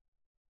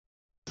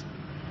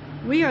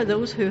We are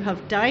those who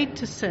have died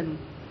to sin.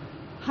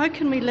 How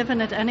can we live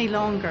in it any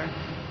longer?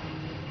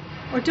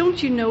 Or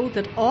don't you know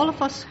that all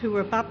of us who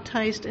were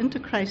baptized into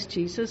Christ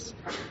Jesus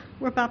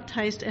were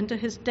baptized into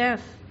his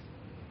death?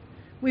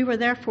 We were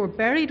therefore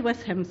buried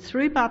with him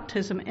through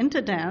baptism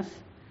into death,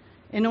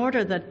 in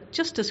order that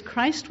just as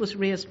Christ was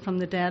raised from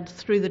the dead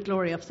through the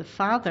glory of the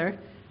Father,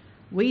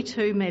 we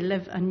too may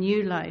live a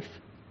new life.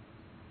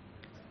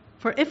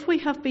 For if we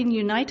have been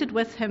united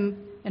with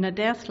him in a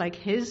death like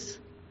his,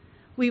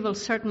 we will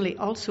certainly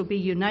also be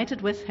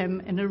united with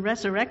him in a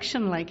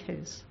resurrection like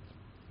his.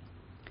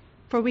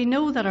 For we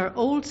know that our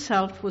old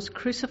self was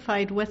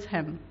crucified with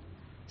him,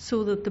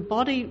 so that the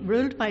body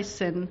ruled by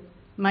sin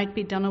might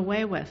be done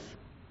away with,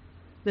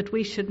 that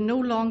we should no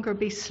longer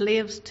be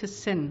slaves to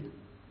sin,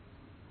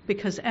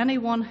 because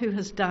anyone who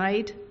has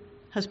died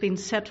has been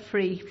set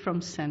free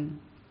from sin.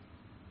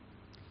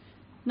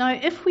 Now,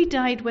 if we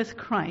died with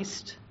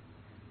Christ,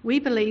 we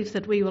believe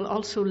that we will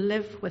also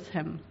live with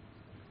him.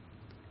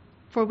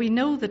 For we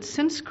know that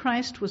since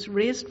Christ was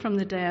raised from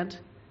the dead,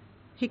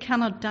 he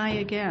cannot die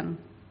again.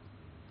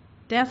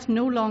 Death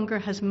no longer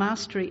has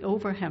mastery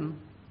over him.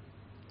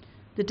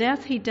 The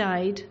death he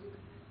died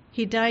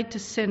to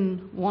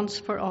sin once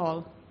for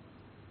all.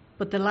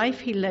 But the life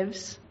he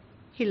lives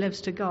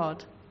to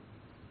God.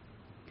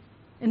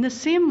 In the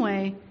same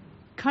way,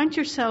 count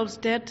yourselves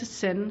dead to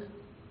sin,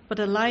 but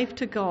alive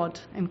to God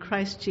in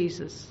Christ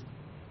Jesus.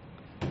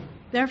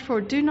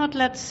 Therefore, do not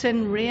let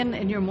sin reign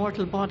in your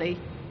mortal body,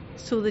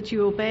 so that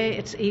you obey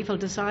its evil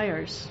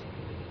desires.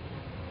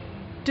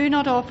 Do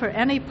not offer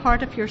any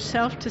part of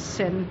yourself to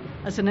sin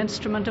as an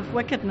instrument of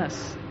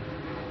wickedness,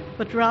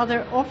 but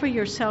rather offer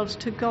yourselves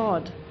to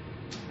God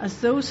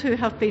as those who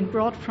have been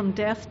brought from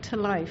death to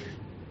life,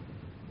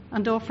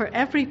 and offer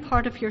every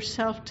part of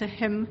yourself to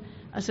him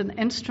as an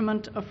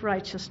instrument of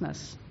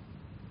righteousness.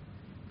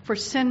 For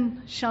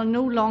sin shall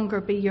no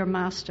longer be your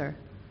master,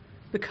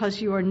 because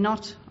you are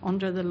not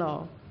under the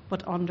law,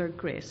 but under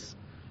grace.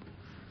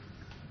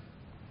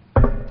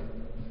 Now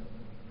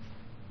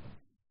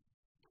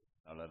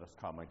let us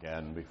come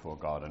again before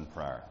God in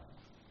prayer.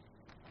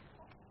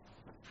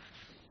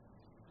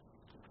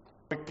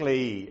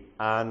 Quickly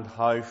and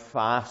how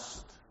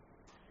fast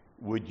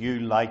would you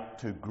like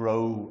to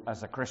grow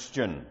as a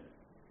Christian?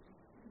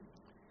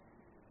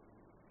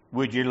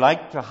 Would you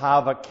like to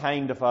have a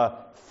kind of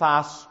a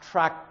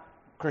fast-track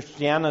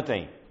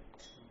Christianity?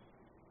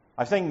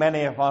 I think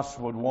many of us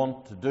would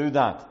want to do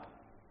that,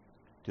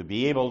 to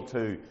be able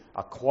to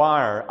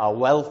acquire a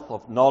wealth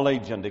of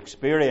knowledge and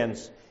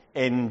experience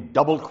in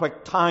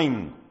double-quick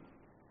time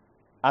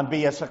and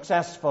be a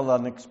successful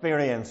and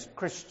experienced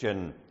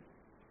Christian.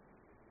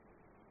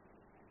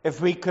 If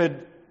we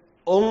could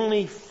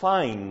only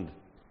find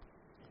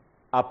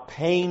a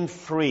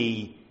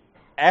pain-free,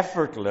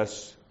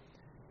 effortless,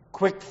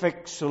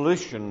 quick-fix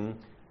solution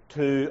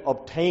to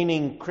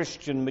obtaining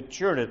Christian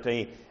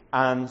maturity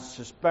and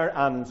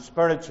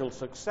spiritual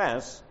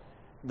success,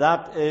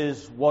 that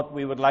is what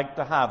we would like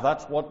to have.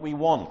 That's what we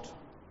want.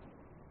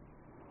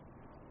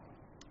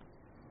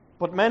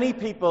 But many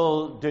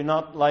people do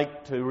not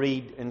like to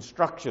read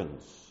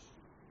instructions.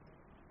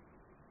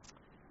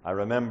 I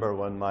remember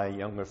when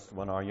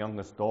our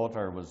youngest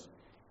daughter was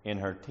in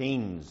her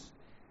teens,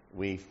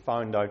 we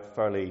found out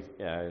fairly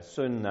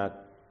soon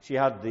that she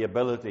had the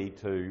ability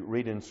to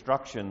read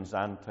instructions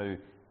and to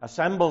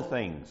assemble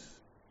things.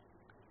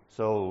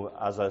 So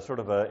as a sort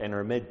of in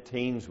her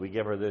mid-teens, we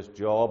gave her this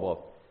job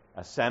of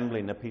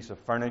assembling a piece of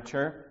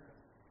furniture,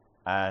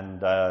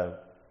 and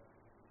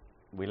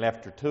we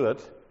left her to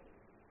it.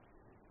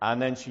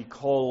 And then she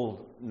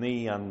called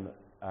me and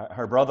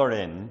her brother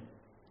in,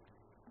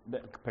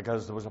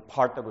 because there was a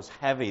part that was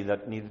heavy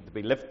that needed to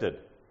be lifted.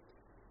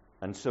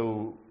 And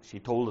so she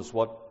told us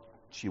what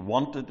she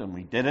wanted, and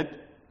we did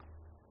it.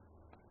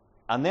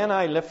 And then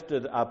I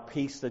lifted a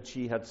piece that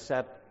she had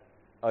set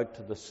out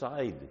to the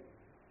side.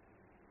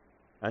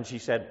 And she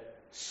said,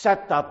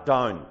 "Set that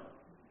down.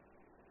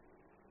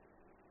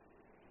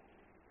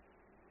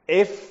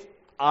 If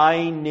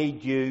I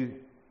need you,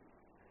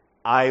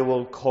 I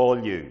will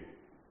call you."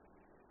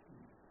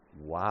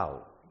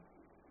 Wow.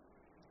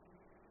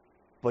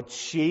 But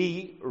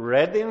she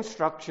read the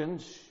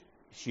instructions.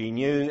 She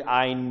knew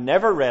I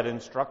never read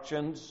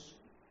instructions.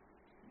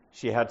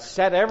 She had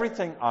set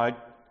everything out.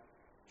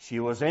 She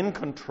was in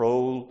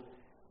control,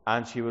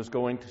 and she was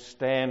going to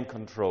stay in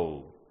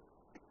control.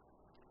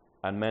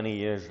 And many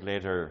years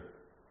later,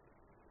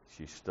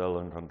 she's still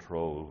in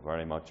control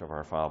very much of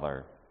her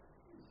father.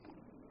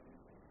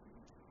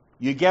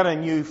 You get a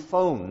new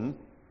phone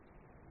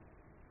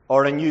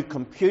or a new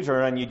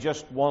computer and you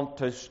just want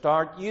to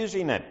start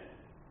using it.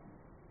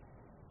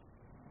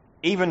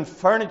 Even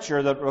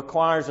furniture that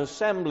requires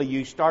assembly,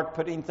 you start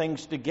putting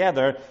things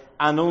together,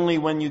 and only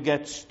when you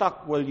get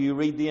stuck will you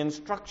read the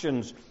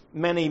instructions.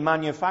 Many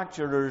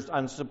manufacturers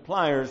and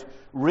suppliers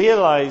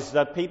realize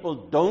that people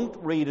don't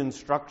read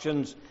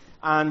instructions,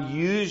 and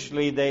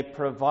usually they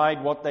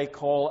provide what they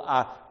call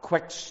a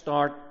quick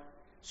start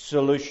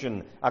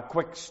solution, a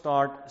quick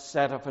start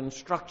set of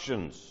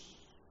instructions.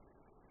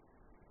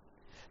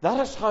 That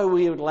is how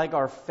we would like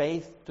our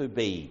faith to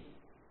be.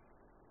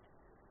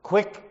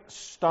 Quick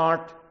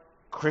start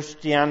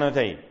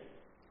Christianity.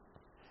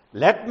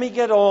 Let me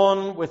get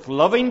on with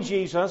loving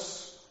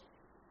Jesus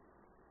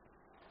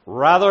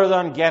rather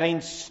than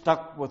getting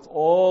stuck with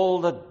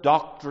all the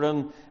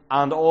doctrine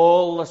and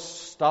all the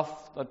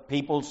stuff that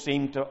people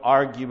seem to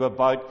argue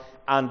about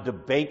and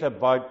debate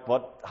about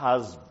but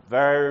has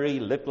very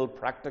little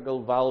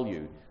practical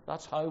value.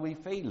 That's how we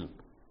feel.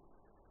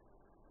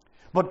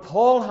 But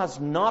Paul has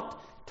not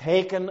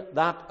taken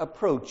that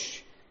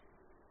approach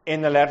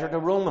in the letter to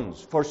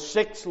Romans. For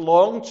 6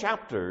 long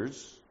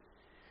chapters,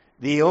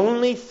 the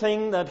only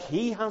thing that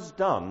he has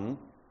done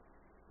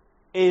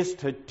is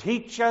to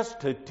teach us,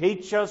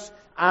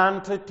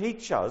 and to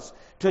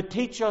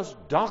teach us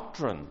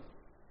doctrine.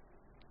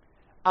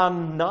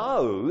 And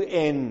now,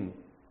 in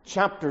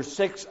chapter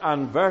 6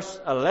 and verse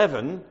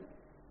 11,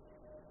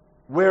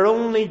 we're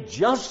only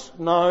just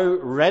now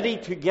ready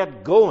to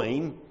get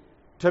going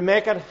to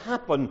make it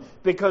happen,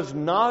 because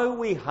now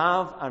we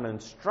have an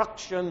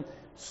instruction,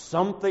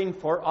 something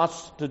for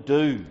us to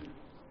do.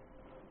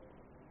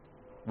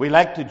 We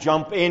like to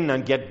jump in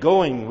and get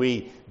going.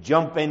 We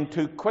jump in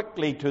too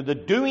quickly to the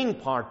doing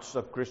parts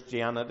of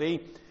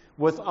Christianity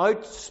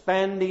without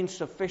spending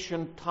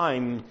sufficient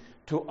time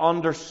to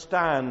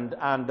understand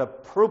and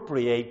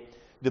appropriate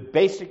the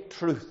basic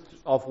truths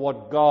of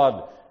what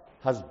God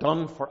has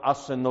done for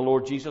us in the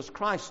Lord Jesus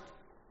Christ.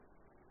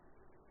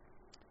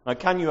 Now,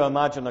 can you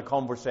imagine a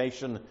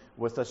conversation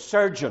with a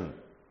surgeon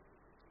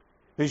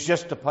who's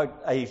just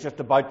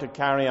about to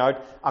carry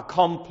out a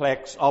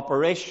complex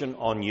operation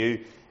on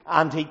you,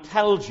 and he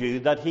tells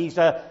you that he's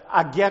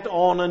a get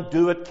on and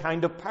do it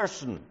kind of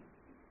person?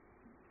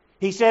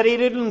 He said he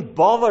didn't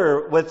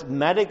bother with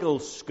medical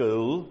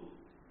school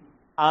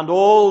and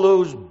all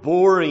those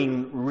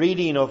boring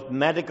reading of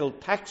medical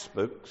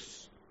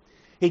textbooks.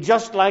 He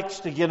just likes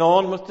to get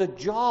on with the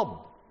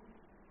job.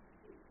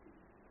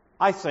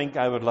 I think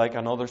I would like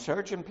another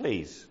surgeon,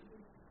 please.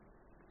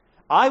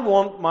 I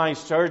want my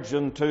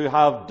surgeon to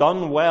have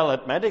done well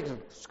at medical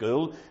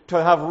school,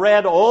 to have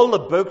read all the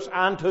books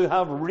and to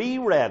have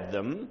reread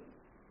them.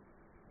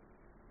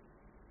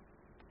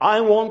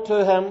 I want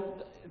him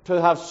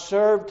to have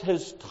served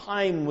his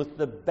time with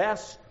the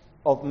best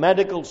of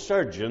medical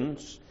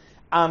surgeons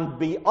and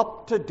be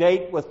up to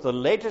date with the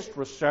latest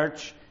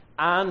research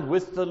and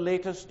with the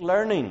latest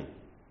learning.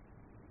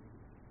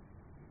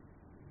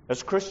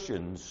 As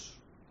Christians,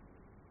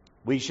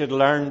 we should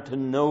learn to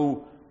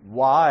know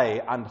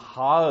why and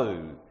how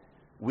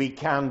we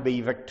can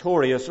be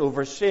victorious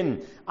over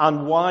sin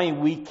and why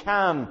we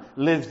can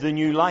live the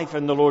new life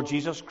in the Lord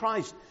Jesus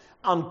Christ.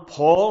 And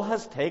Paul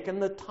has taken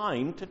the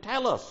time to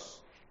tell us.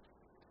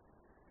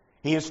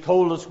 He has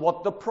told us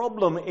what the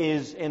problem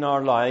is in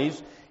our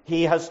lives.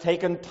 He has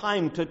taken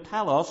time to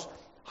tell us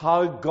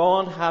how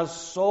God has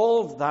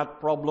solved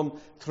that problem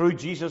through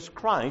Jesus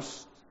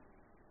Christ.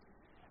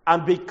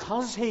 And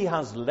because he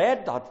has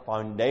laid that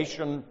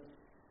foundation,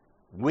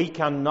 we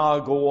can now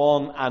go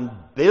on and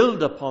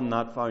build upon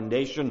that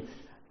foundation,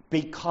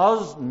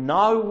 because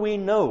now we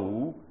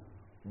know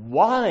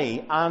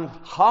why and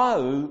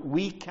how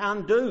we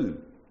can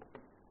do.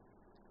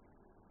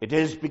 It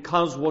is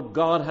because what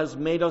God has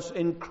made us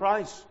in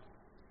Christ.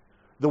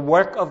 The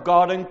work of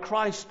God in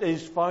Christ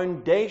is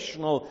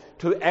foundational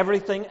to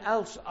everything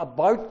else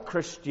about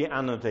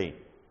Christianity.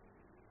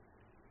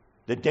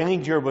 The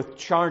danger with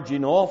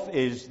charging off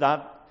is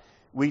that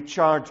we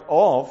charge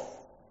off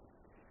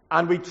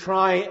and we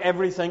try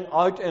everything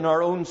out in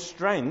our own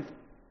strength,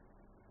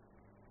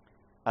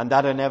 and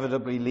that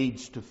inevitably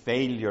leads to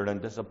failure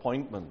and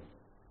disappointment.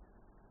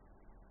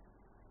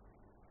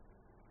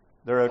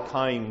 There are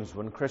times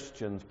when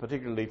Christians,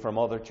 particularly from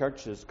other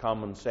churches,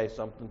 come and say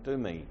something to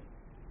me,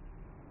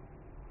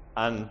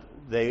 and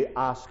they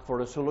ask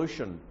for a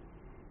solution.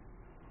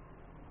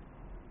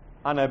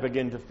 And I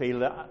begin to feel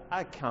that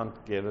I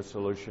can't give a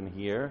solution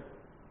here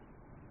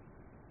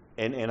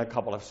in a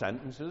couple of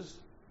sentences.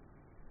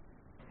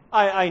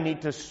 I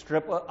need to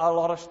strip a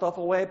lot of stuff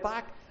away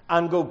back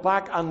and go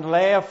back and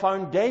lay a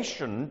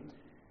foundation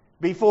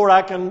before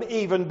I can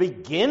even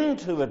begin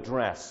to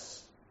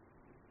address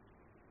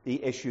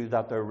the issue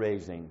that they're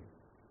raising.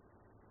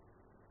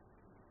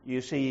 You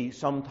see,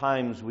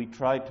 sometimes we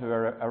try to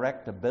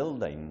erect a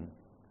building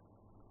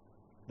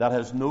that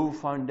has no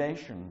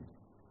foundation.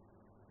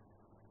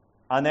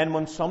 And then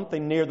when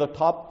something near the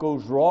top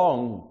goes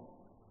wrong,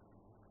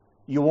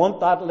 you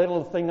want that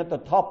little thing at the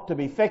top to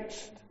be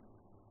fixed.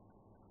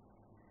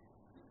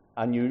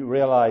 And you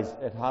realize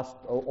it has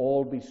to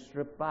all be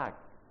stripped back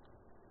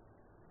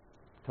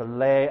to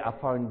lay a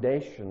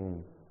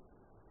foundation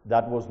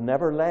that was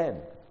never laid.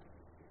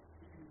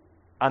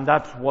 And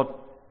that's what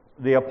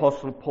the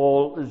Apostle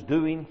Paul is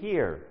doing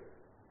here.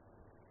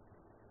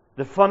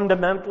 The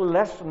fundamental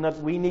lesson that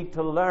we need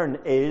to learn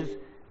is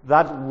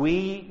that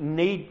we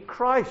need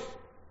Christ.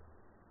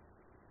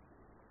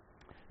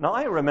 Now,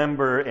 I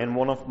remember in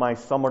one of my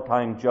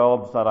summertime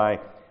jobs that I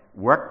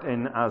worked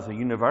in as a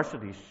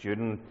university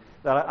student,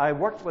 that I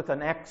worked with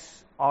an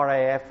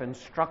ex-RAF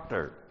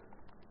instructor.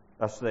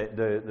 That's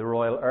the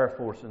Royal Air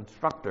Force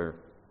instructor.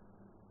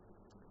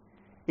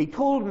 He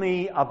told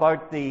me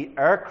about the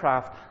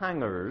aircraft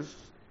hangars,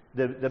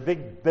 the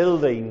big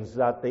buildings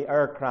that the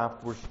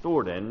aircraft were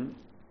stored in,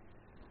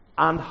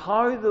 and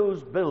how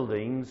those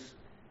buildings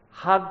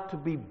had to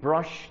be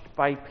brushed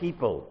by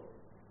people.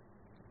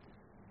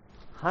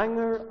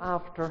 Hangar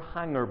after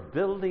hangar,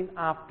 building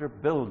after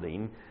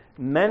building,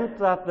 meant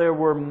that there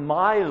were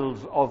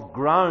miles of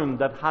ground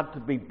that had to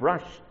be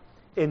brushed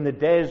in the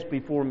days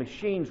before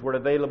machines were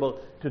available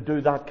to do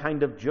that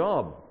kind of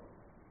job.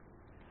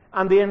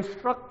 And the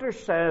instructor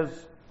says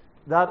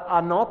that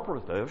an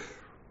operative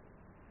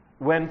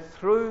went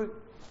through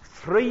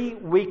 3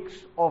 weeks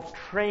of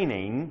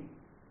training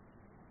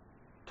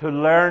to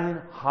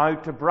learn how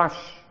to brush.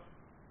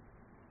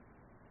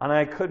 And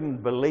I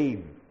couldn't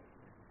believe.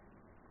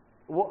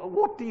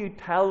 What do you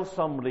tell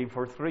somebody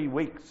for 3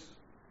 weeks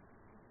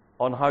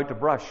on how to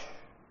brush?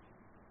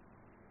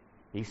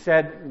 He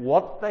said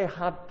what they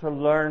had to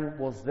learn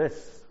was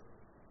this: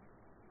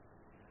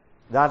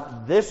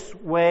 that this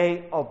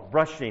way of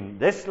brushing,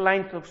 this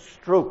length of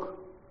stroke,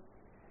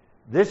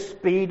 this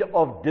speed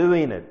of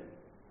doing it,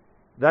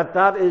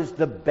 that is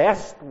the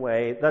best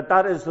way,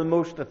 that is the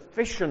most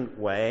efficient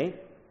way.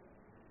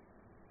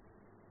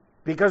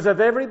 Because if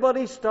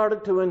everybody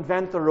started to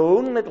invent their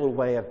own little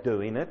way of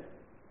doing it,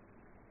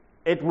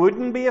 it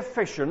wouldn't be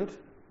efficient,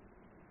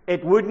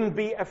 it wouldn't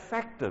be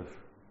effective.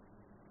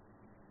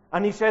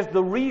 And he says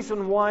the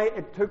reason why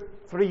it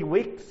took 3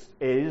 weeks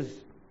is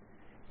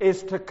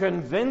to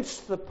convince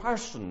the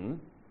person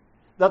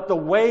that the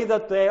way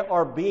that they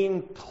are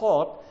being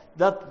taught,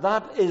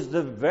 that is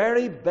the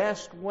very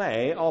best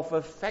way of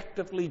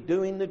effectively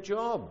doing the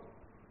job.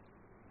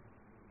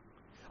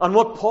 And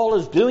what Paul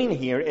is doing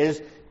here is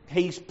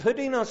he's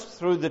putting us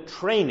through the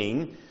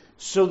training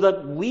so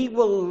that we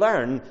will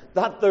learn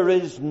that there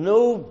is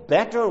no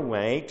better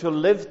way to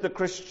live the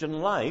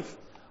Christian life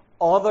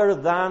other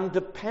than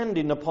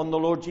depending upon the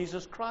Lord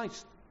Jesus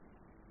Christ.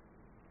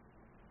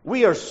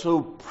 We are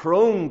so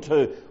prone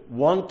to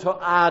want to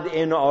add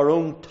in our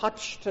own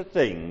touch to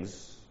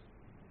things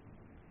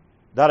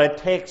that it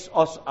takes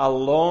us a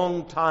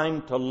long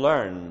time to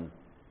learn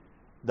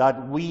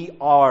that we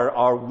are,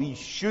 or we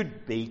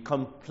should be,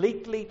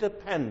 completely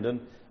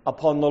dependent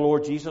upon the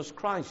Lord Jesus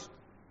Christ.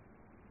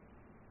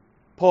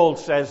 Paul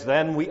says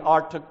then we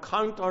are to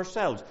count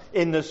ourselves.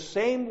 In the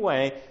same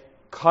way,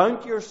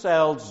 count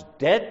yourselves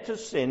dead to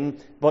sin,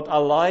 but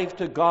alive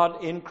to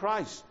God in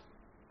Christ.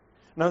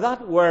 Now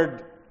that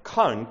word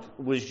count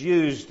was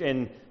used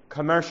in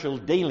commercial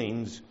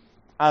dealings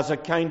as a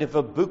kind of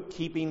a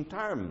bookkeeping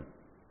term.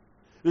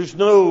 There's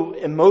no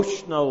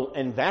emotional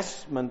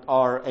investment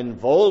or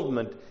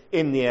involvement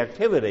in the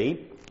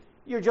activity.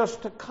 You're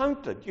just to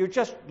count it. You're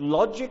just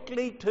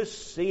logically to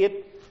see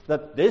it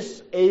that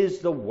this is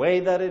the way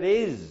that it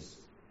is.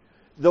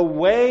 The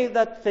way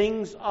that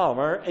things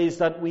are is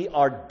that we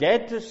are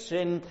dead to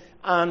sin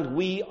and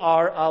we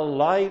are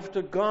alive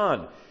to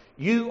God.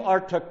 You are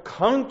to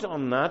count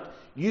on that.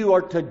 You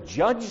are to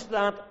judge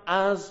that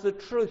as the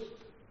truth.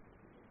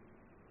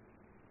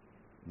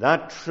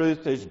 That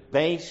truth is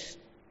based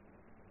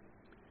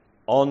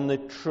on the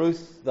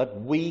truth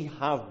that we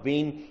have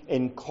been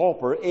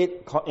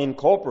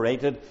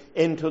incorporated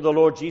into the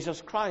Lord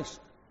Jesus Christ.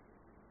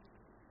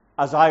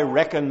 As I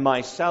reckon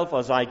myself,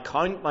 as I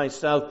count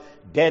myself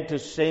dead to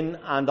sin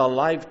and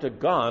alive to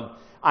God,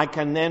 I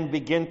can then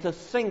begin to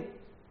think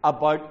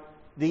about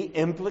the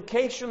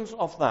implications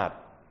of that.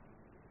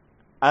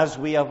 As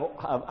we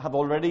have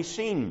already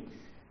seen,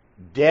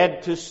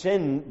 dead to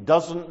sin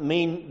doesn't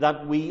mean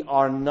that we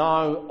are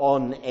now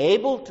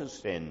unable to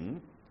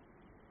sin.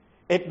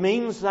 It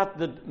means that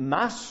the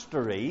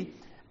mastery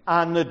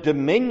and the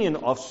dominion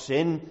of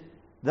sin,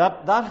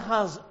 that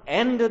has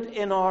ended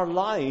in our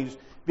lives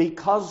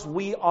because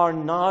we are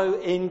now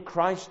in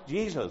Christ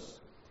Jesus.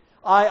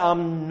 I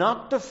am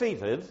not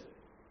defeated.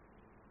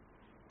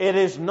 It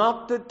is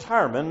not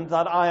determined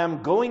that I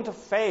am going to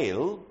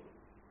fail.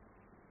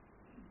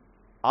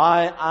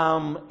 I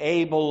am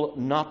able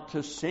not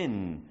to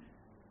sin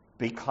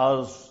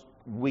because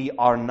we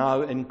are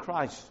now in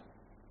Christ.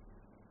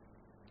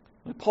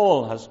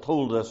 Paul has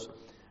told us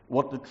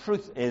what the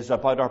truth is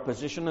about our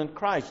position in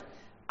Christ,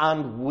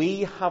 and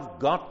we have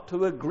got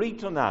to agree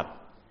to that,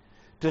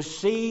 to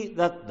see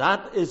that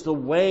that is the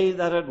way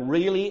that it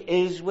really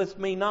is with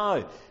me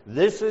now.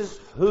 This is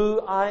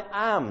who I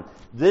am.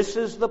 This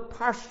is the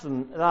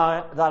person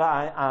that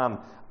I am.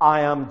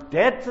 I am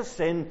dead to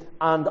sin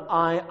and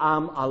I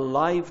am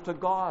alive to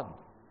God.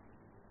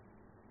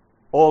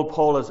 All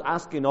Paul is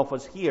asking of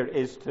us here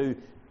is to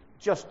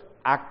just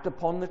act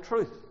upon the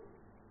truth.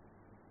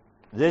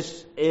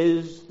 This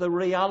is the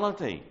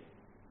reality.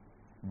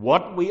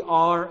 What we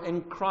are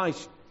in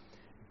Christ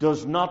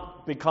does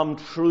not become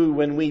true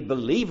when we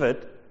believe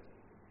it.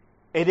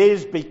 It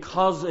is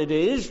because it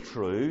is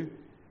true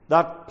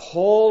that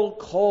Paul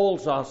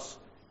calls us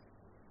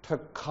to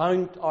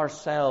count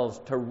ourselves,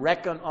 to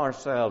reckon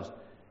ourselves.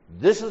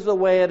 This is the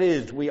way it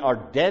is. We are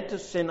dead to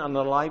sin and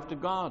alive to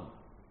God.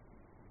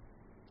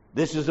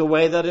 This is the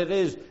way that it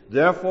is.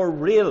 Therefore,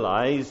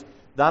 realize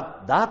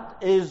that that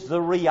is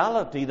the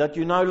reality that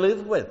you now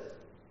live with.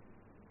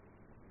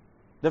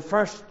 The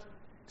first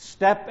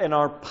step in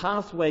our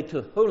pathway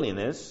to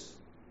holiness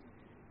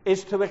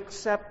is to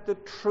accept the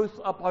truth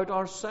about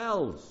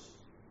ourselves.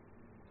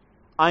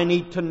 I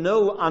need to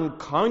know and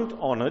count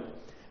on it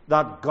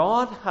that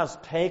God has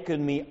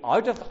taken me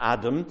out of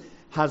Adam,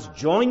 has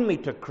joined me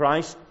to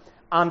Christ,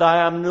 and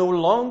I am no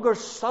longer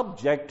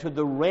subject to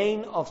the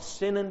reign of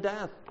sin and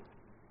death.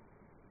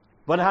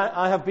 But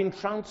I have been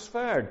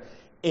transferred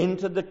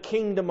into the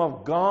kingdom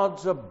of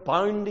God's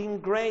abounding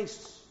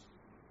grace.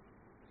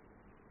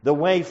 The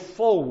way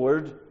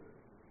forward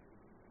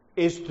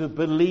is to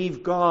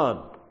believe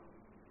God.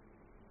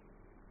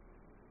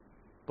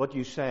 But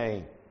you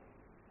say,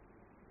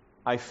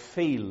 I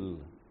feel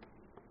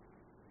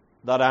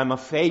that I'm a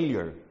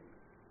failure.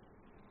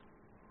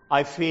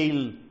 I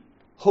feel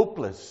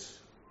hopeless.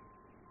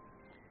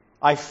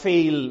 I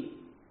feel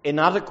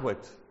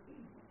inadequate.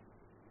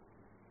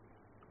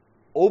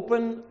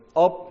 Open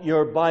up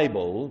your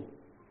Bible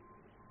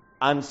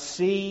and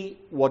see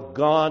what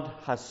God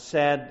has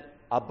said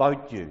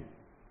about you.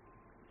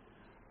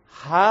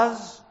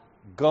 Has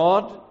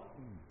God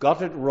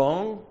got it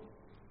wrong?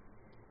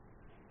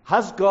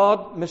 Has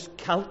God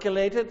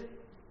miscalculated?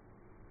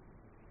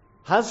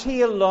 Has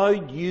He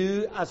allowed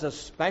you as a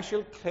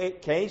special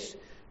case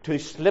to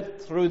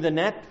slip through the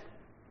net?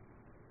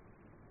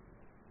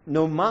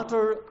 No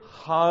matter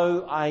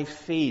how I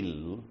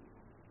feel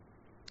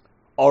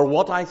or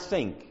what I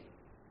think,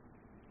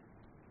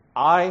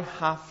 I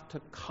have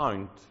to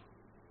count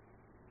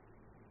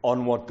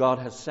on what God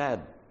has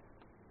said.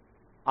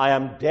 I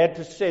am dead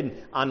to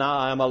sin and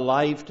I am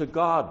alive to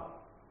God.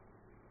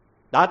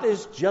 That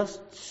is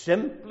just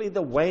simply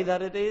the way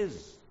that it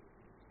is.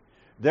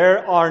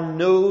 There are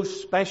no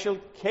special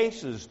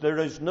cases. There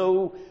is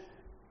no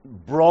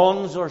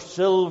bronze or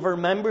silver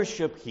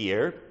membership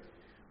here.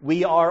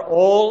 We are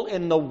all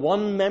in the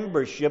one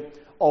membership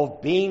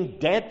of being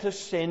dead to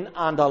sin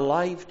and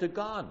alive to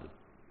God.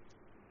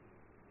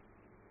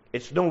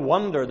 It's no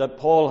wonder that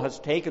Paul has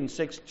taken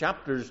 6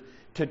 chapters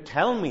to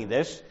tell me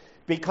this,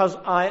 because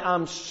I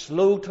am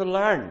slow to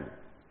learn.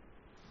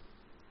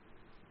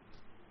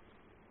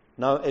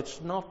 Now,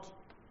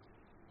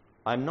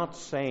 I'm not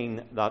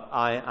saying that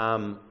I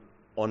am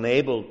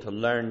unable to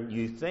learn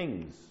new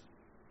things.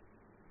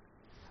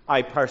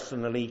 I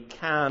personally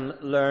can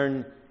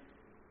learn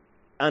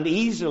and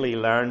easily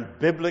learn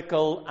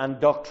biblical and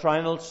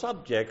doctrinal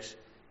subjects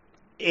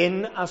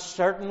in a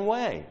certain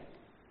way.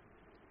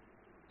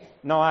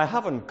 Now, I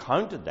haven't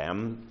counted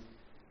them,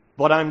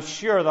 but I'm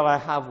sure that I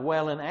have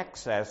well in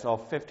excess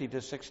of 50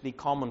 to 60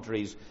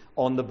 commentaries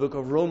on the book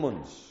of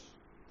Romans.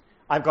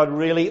 I've got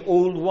really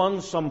old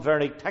ones, some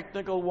very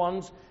technical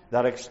ones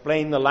that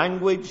explain the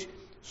language,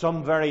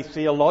 some very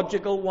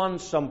theological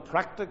ones, some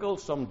practical,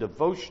 some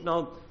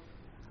devotional,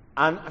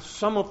 and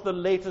some of the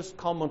latest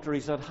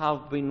commentaries that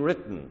have been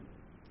written.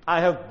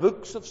 I have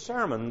books of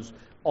sermons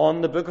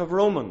on the book of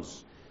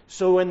Romans.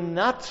 So in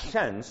that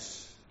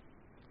sense,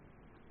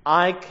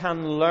 I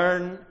can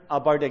learn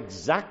about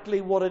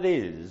exactly what it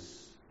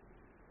is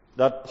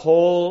that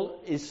Paul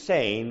is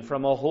saying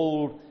from a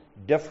whole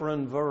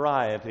different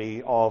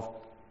variety of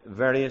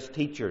various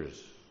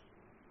teachers.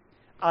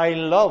 I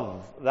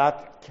love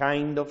that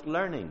kind of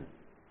learning.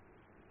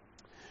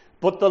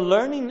 But the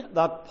learning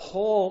that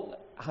Paul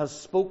has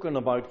spoken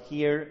about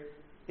here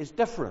is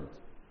different.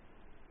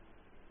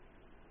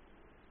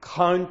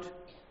 Count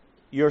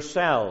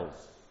yourselves.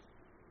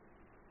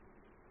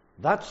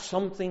 That's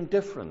something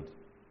different.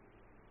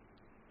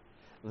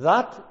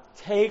 That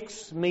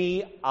takes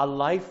me a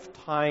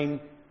lifetime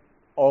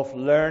of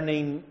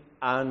learning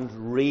and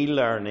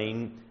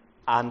relearning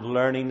and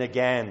learning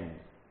again.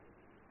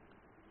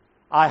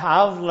 I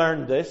have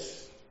learned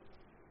this.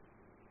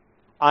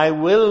 I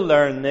will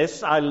learn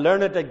this. I'll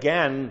learn it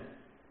again.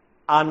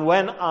 And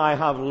when I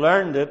have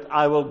learned it,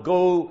 I will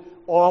go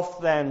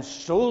off then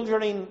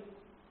soldiering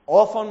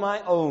off on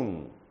my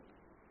own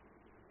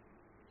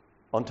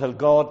until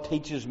God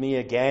teaches me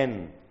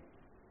again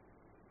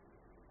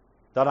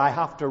that I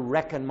have to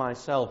reckon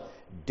myself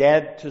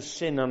dead to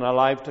sin and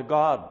alive to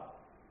God.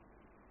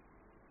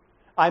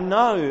 I'm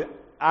now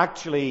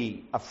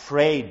actually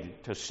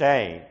afraid to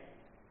say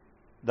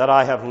that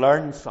I have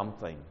learned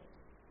something,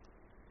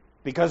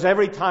 because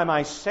every time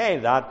I say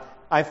that,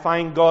 I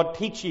find God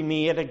teaching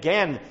me it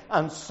again,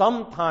 and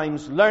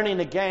sometimes learning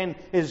again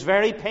is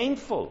very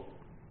painful.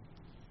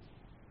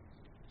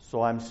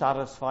 So I'm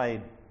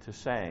satisfied to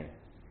say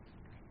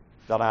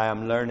that I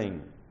am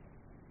learning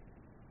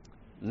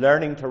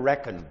to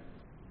reckon,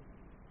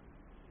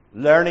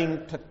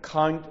 learning to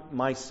count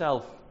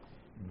myself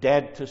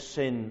dead to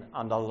sin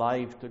and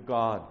alive to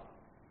God.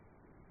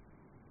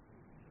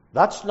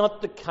 That's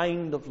not the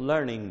kind of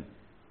learning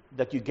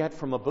that you get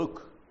from a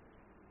book.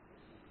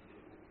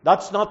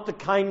 That's not the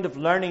kind of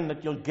learning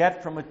that you'll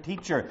get from a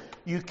teacher.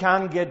 You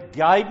can get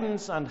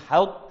guidance and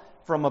help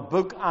from a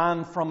book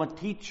and from a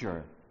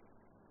teacher.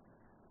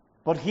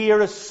 But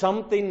here is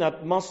something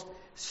that must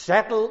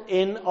settle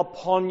in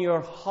upon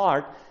your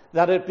heart,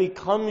 that it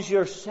becomes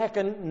your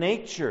second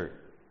nature,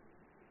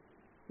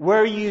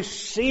 where you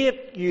see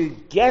it, you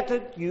get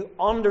it, you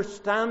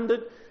understand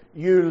it,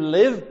 you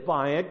live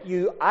by it,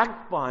 you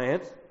act by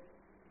it.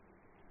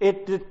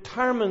 It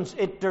determines,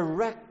 it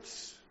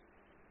directs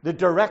the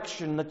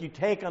direction that you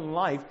take in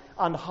life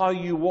and how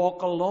you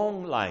walk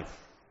along life.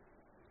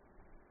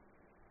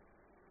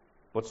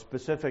 But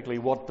specifically,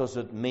 what does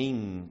it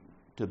mean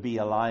to be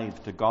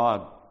alive to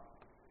God?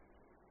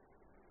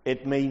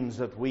 It means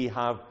that we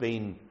have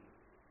been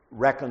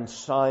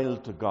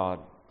reconciled to God.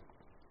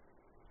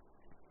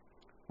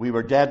 We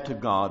were dead to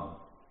God,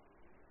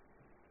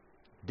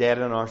 dead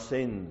in our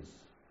sins.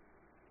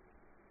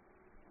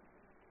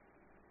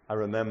 I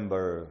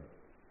remember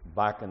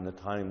back in the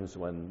times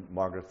when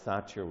Margaret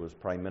Thatcher was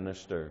Prime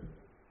Minister,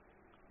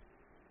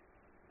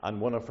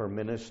 and one of her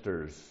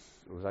ministers,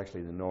 it was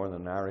actually the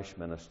Northern Irish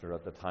minister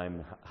at the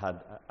time,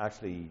 had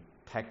actually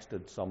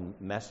texted some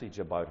message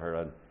about her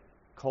and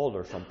called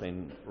her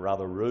something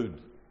rather rude.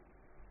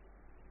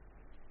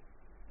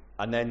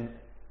 And then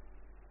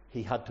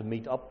he had to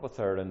meet up with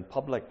her in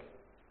public.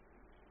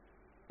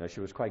 Now, she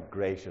was quite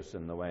gracious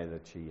in the way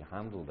that she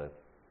handled it.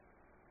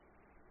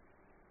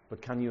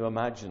 But can you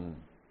imagine?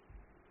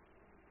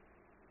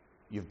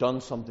 You've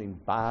done something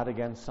bad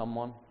against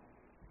someone.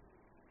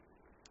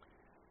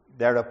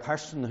 They're a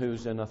person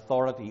who's in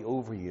authority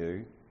over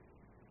you,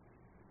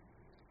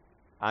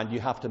 and you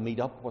have to meet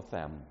up with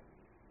them.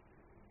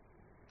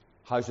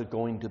 How's it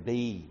going to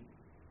be?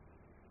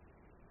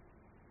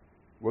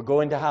 We're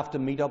going to have to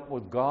meet up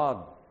with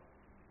God.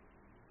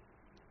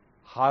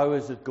 How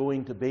is it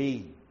going to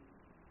be?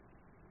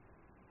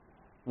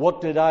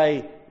 What did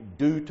I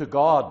do to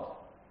God?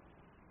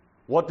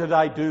 What did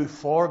I do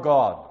for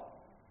God?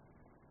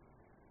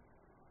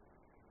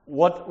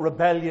 What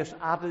rebellious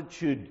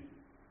attitude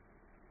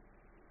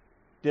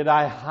did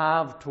I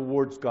have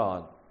towards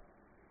God?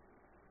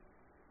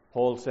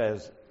 Paul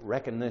says,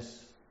 reckon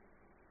this.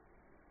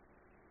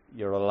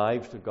 You're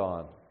alive to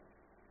God.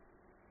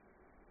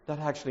 That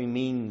actually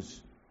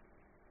means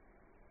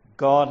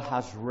God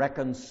has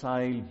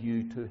reconciled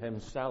you to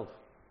Himself.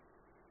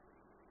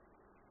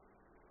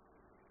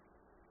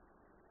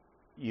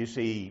 You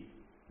see,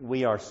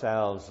 we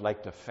ourselves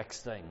like to fix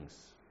things.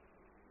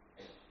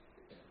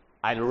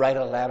 I'll write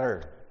a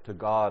letter to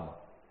God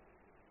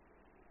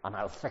and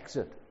I'll fix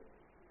it.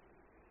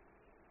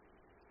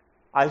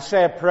 I'll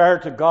say a prayer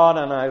to God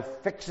and I'll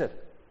fix it.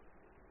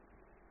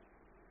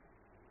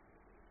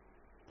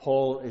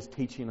 Paul is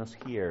teaching us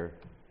here,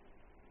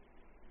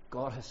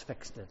 God has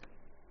fixed it.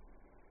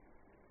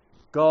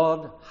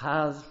 God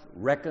has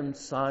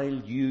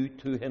reconciled you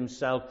to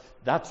Himself.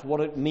 That's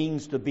what it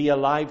means to be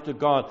alive to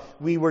God.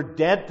 We were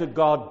dead to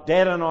God,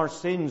 dead in our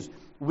sins.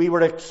 We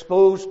were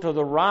exposed to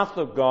the wrath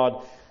of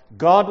God.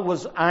 God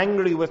was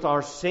angry with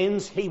our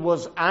sins. He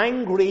was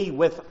angry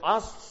with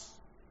us.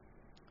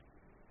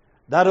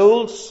 That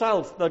old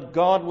self that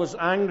God was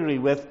angry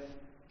with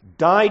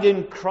died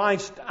in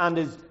Christ,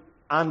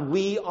 and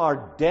we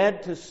are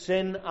dead to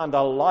sin and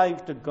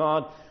alive to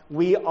God.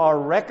 We are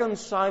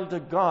reconciled to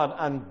God,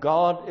 and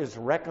God is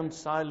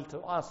reconciled to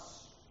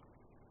us.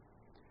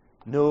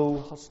 No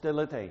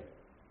hostility,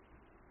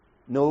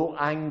 no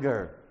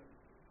anger,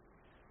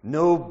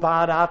 no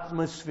bad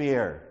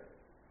atmosphere,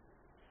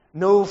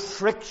 no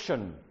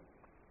friction,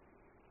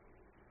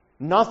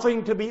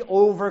 nothing to be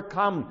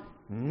overcome,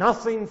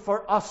 nothing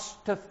for us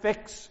to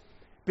fix,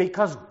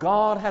 because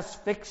God has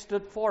fixed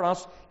it for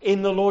us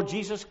in the Lord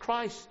Jesus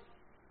Christ.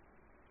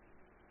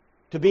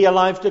 To be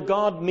alive to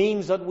God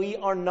means that we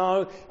are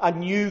now a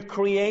new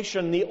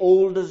creation. The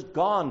old is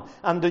gone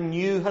and the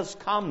new has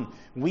come.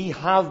 We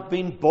have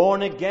been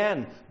born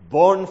again,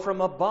 born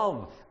from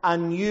above. A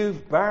new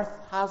birth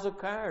has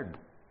occurred.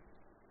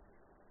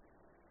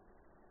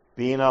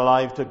 Being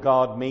alive to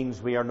God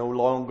means we are no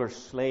longer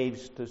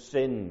slaves to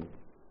sin.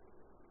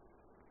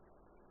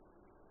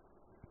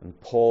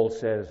 And Paul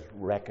says,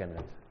 reckon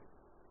it.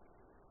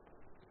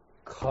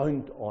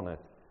 Count on it.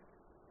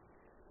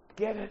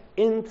 Get it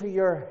into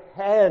your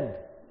head.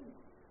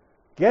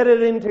 Get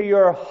it into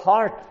your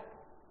heart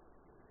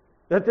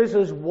that this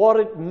is what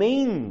it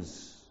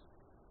means.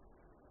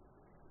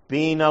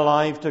 Being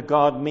alive to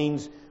God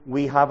means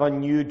we have a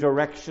new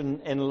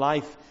direction in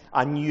life,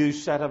 a new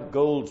set of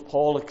goals.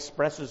 Paul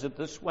expresses it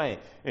this way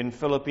in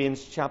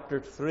Philippians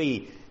chapter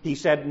 3. He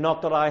said,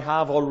 not that I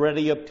have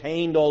already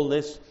obtained all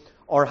this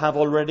or have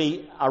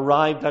already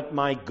arrived at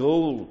my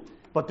goal,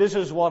 but this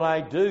is what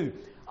I do.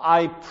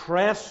 I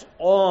press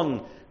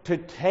on to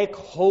take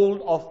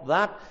hold of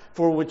that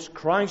for which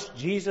Christ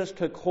Jesus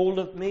took hold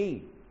of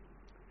me.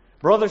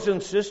 Brothers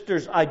and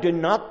sisters, I do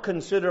not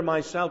consider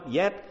myself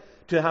yet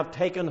to have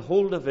taken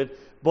hold of it,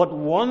 but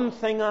one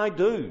thing I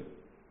do,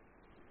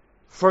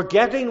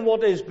 forgetting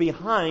what is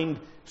behind,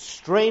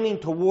 straining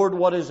toward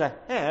what is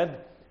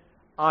ahead,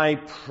 I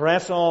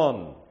press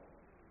on.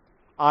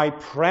 I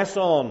press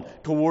on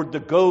toward the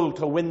goal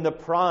to win the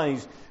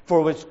prize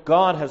for which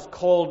God has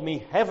called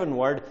me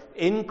heavenward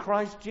in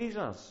Christ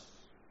Jesus.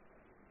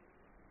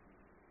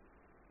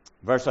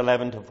 Verse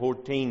 11 to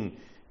 14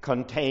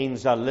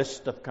 contains a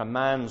list of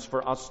commands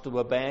for us to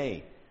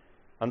obey.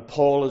 And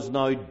Paul is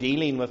now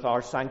dealing with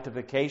our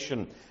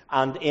sanctification.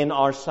 And in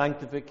our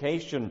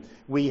sanctification,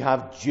 we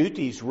have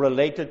duties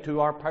related to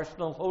our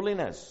personal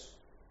holiness.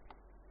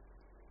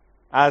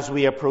 As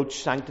we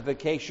approach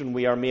sanctification,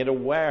 we are made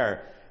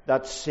aware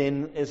that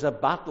sin is a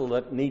battle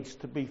that needs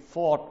to be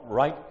fought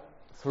right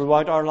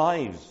throughout our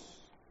lives.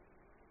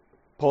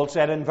 Paul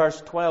said in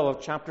verse 12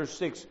 of chapter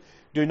 6,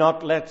 "Do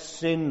not let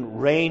sin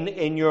reign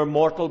in your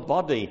mortal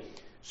body,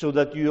 so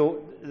that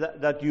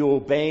you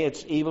obey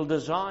its evil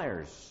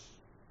desires."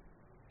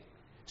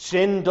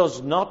 Sin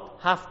does not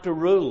have to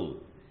rule,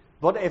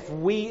 but if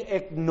we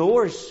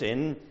ignore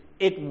sin,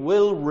 it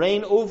will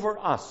reign over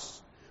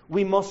us.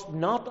 We must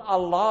not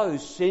allow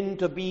sin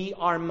to be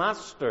our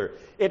master.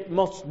 It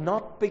must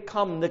not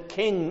become the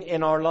king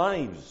in our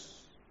lives.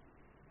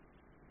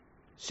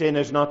 Sin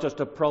is not just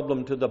a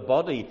problem to the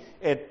body.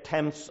 It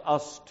tempts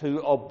us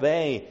to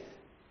obey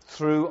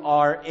through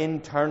our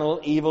internal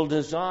evil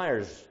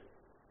desires.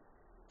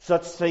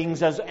 Such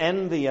things as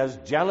envy, as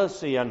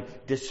jealousy and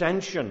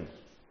dissension.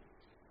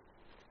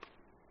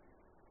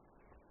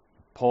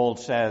 Paul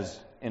says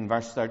in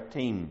verse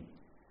 13,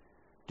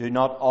 "Do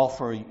not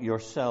offer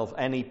yourself,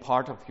 any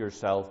part of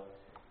yourself,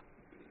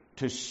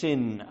 to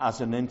sin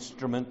as an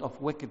instrument of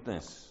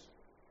wickedness."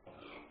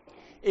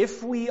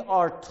 If we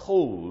are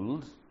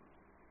told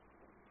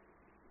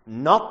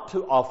not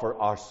to offer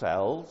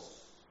ourselves,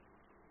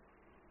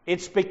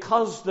 it's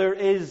because there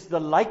is the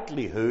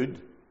likelihood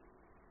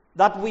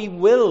that we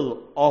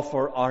will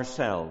offer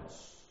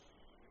ourselves.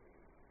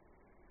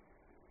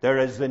 There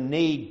is the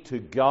need to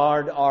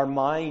guard our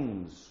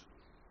minds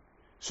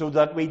so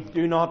that we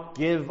do not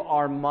give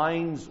our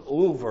minds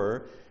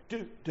over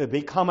to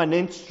become an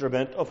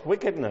instrument of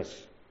wickedness.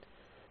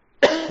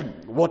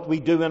 What we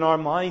do in our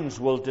minds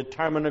will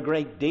determine a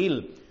great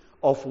deal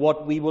of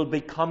what we will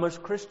become as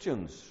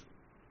Christians.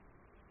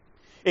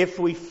 If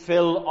we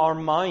fill our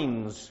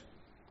minds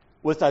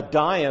with a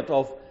diet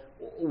of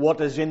what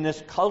is in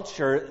this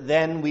culture,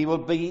 then we will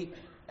be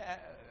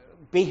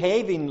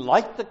behaving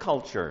like the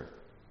culture,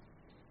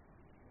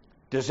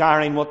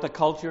 desiring what the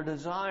culture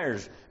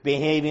desires,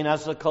 behaving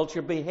as the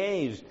culture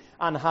behaves,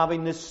 and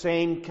having the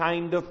same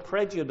kind of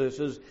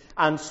prejudices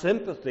and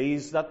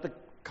sympathies that the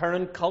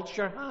current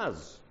culture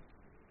has.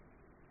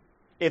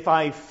 If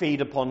I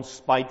feed upon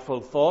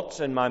spiteful thoughts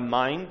in my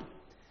mind,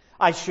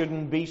 I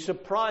shouldn't be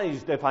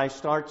surprised if I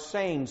start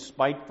saying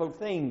spiteful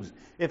things,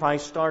 if I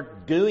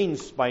start doing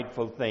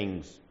spiteful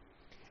things.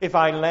 If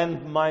I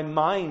lend my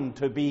mind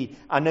to be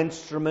an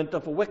instrument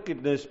of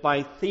wickedness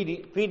by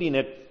feeding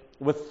it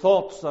with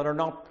thoughts that are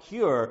not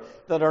pure,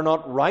 that are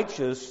not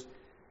righteous,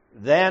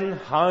 then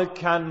how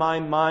can my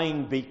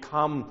mind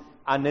become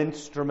an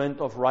instrument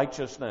of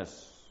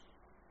righteousness?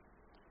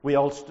 We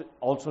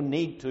also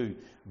need to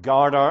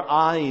guard our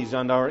eyes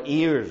and our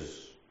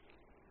ears,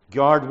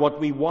 guard what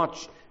we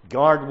watch,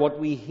 guard what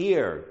we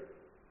hear.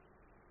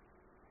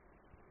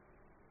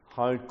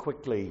 How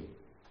quickly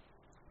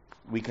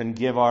we can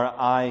give our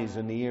eyes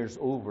and ears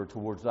over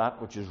towards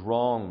that which is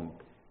wrong.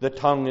 The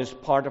tongue is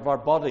part of our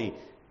body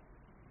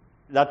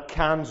that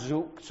can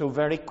so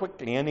very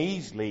quickly and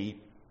easily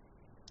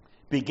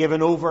be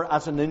given over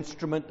as an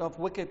instrument of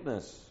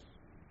wickedness.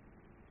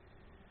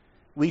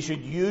 We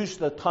should use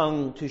the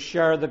tongue to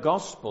share the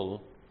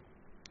gospel,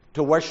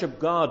 to worship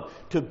God,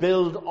 to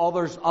build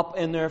others up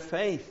in their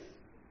faith.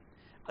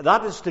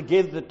 That is to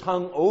give the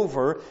tongue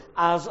over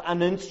as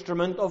an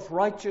instrument of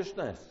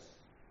righteousness.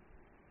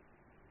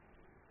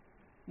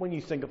 When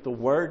you think of the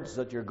words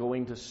that you're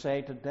going to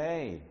say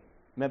today,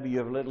 maybe you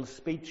have a little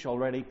speech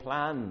already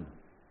planned,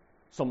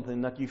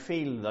 something that you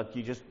feel that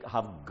you just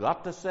have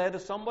got to say to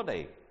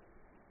somebody.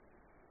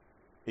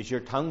 Is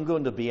your tongue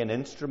going to be an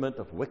instrument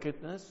of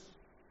wickedness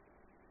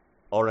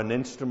or an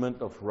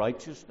instrument of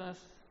righteousness?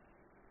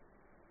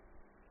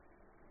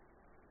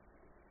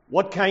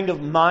 What kind of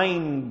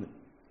mind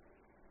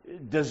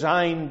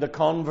designed the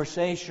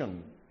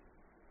conversation?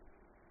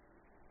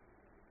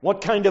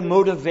 What kind of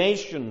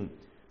motivation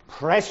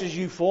presses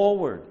you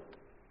forward?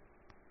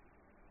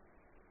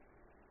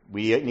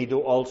 We need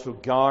to also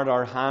guard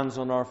our hands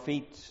on our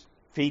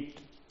feet,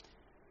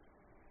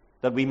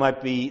 that we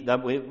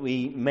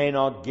may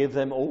not give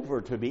them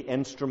over to be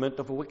instrument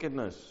of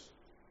wickedness.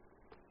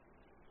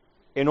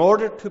 In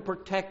order to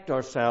protect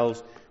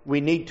ourselves, we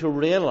need to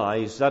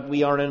realize that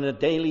we are in a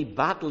daily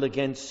battle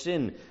against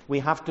sin. We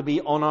have to be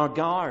on our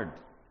guard.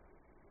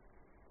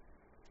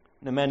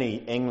 Now, many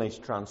English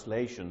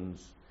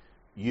translations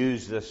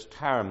use this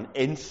term,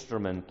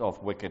 instrument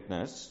of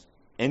wickedness,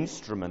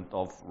 instrument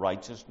of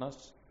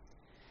righteousness.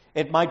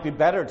 It might be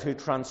better to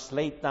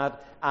translate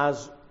that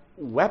as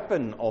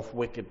weapon of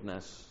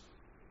wickedness.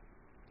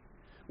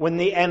 When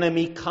the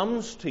enemy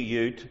comes to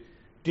you,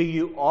 do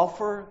you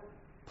offer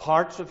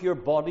parts of your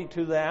body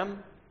to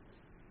them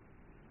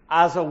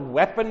as a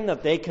weapon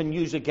that they can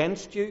use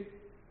against you?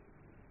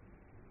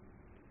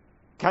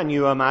 Can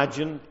you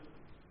imagine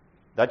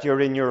that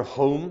you're in your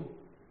home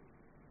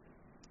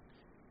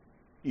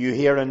You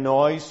hear a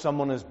noise,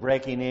 someone is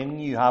breaking in,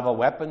 you have a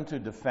weapon to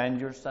defend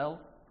yourself.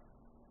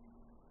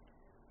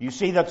 You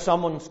see that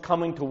someone's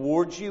coming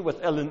towards you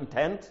with ill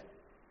intent.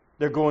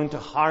 They're going to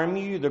harm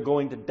you, they're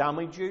going to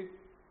damage you.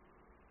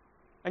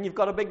 And you've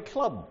got a big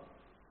club.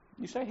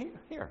 You say,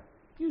 here,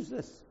 use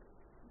this.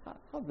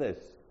 Have this.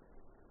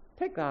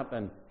 Take that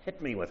and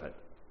hit me with it.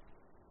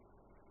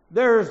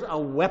 There's a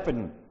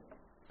weapon.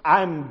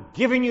 I'm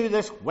giving you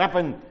this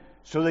weapon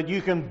so that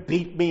you can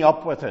beat me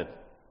up with it.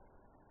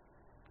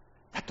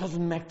 That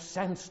doesn't make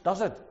sense,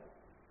 does it?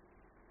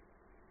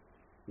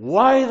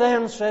 Why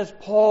then, says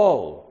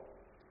Paul,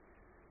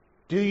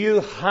 do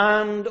you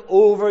hand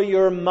over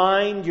your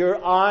mind,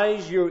 your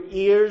eyes, your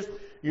ears,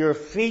 your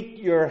feet,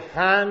 your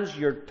hands,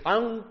 your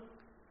tongue,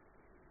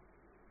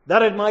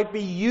 that it might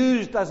be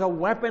used as a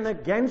weapon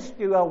against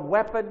you, a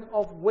weapon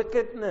of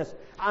wickedness,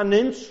 an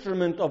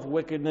instrument of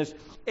wickedness?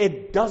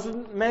 It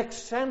doesn't make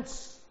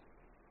sense.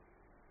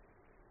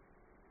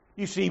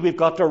 You see, we've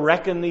got to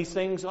reckon these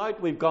things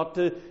out. We've got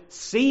to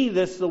see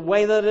this the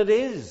way that it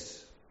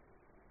is.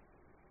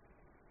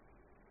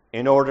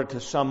 In order to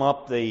sum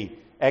up the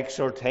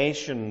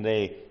exhortation,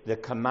 the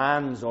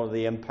commands or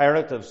the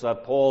imperatives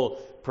that Paul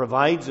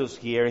provides us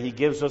here, he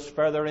gives us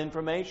further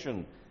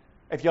information.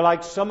 If you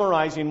like,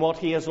 summarizing what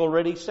he has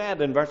already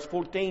said in verse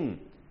 14.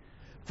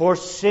 For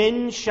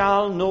sin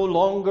shall no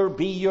longer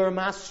be your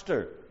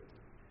master,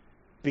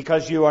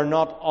 because you are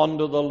not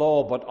under the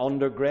law, but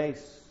under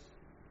grace.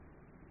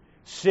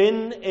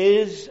 Sin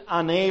is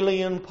an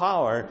alien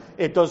power.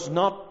 It does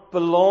not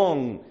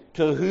belong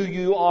to who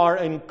you are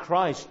in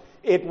Christ.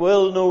 It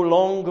will no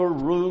longer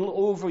rule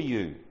over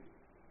you.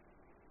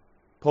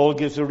 Paul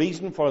gives a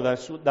reason for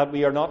this, that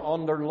we are not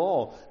under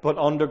law, but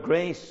under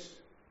grace.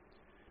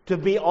 To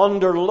be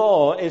under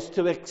law is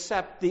to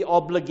accept the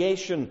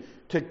obligation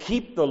to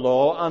keep the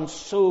law and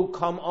so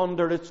come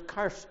under its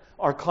curse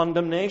or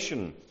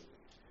condemnation.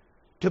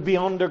 To be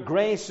under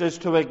grace is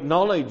to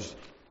acknowledge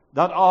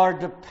that our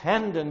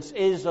dependence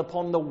is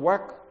upon the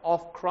work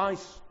of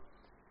Christ.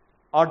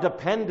 Our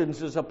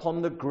dependence is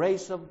upon the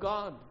grace of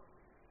God.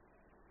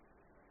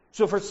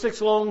 So for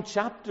 6 long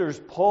chapters,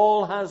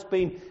 Paul has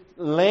been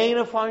laying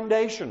a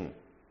foundation.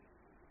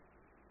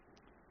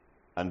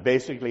 And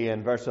basically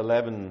in verse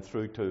 11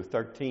 through to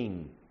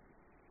 13,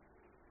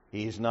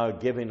 he's now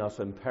giving us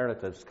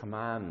imperatives,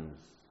 commands.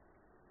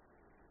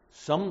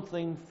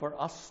 Something for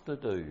us to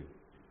do.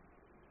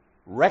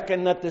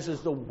 Reckon that this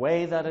is the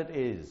way that it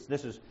is.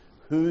 This is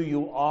who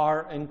you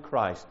are in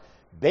Christ.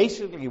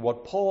 Basically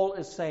what Paul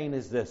is saying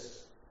is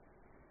this: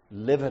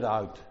 live it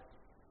out.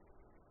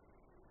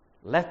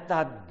 Let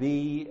that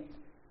be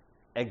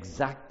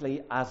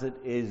exactly as it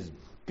is.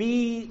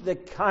 Be the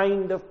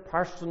kind of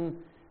person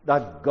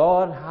that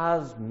God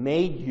has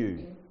made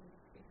you.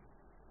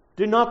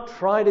 Do not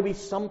try to be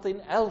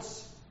something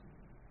else,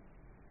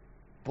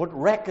 but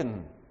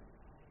reckon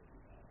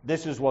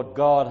this is what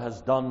God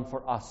has done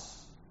for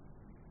us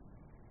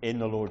in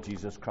the Lord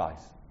Jesus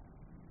Christ.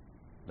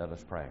 Let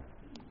us pray.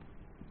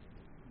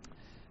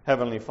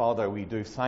 Heavenly Father, we do thank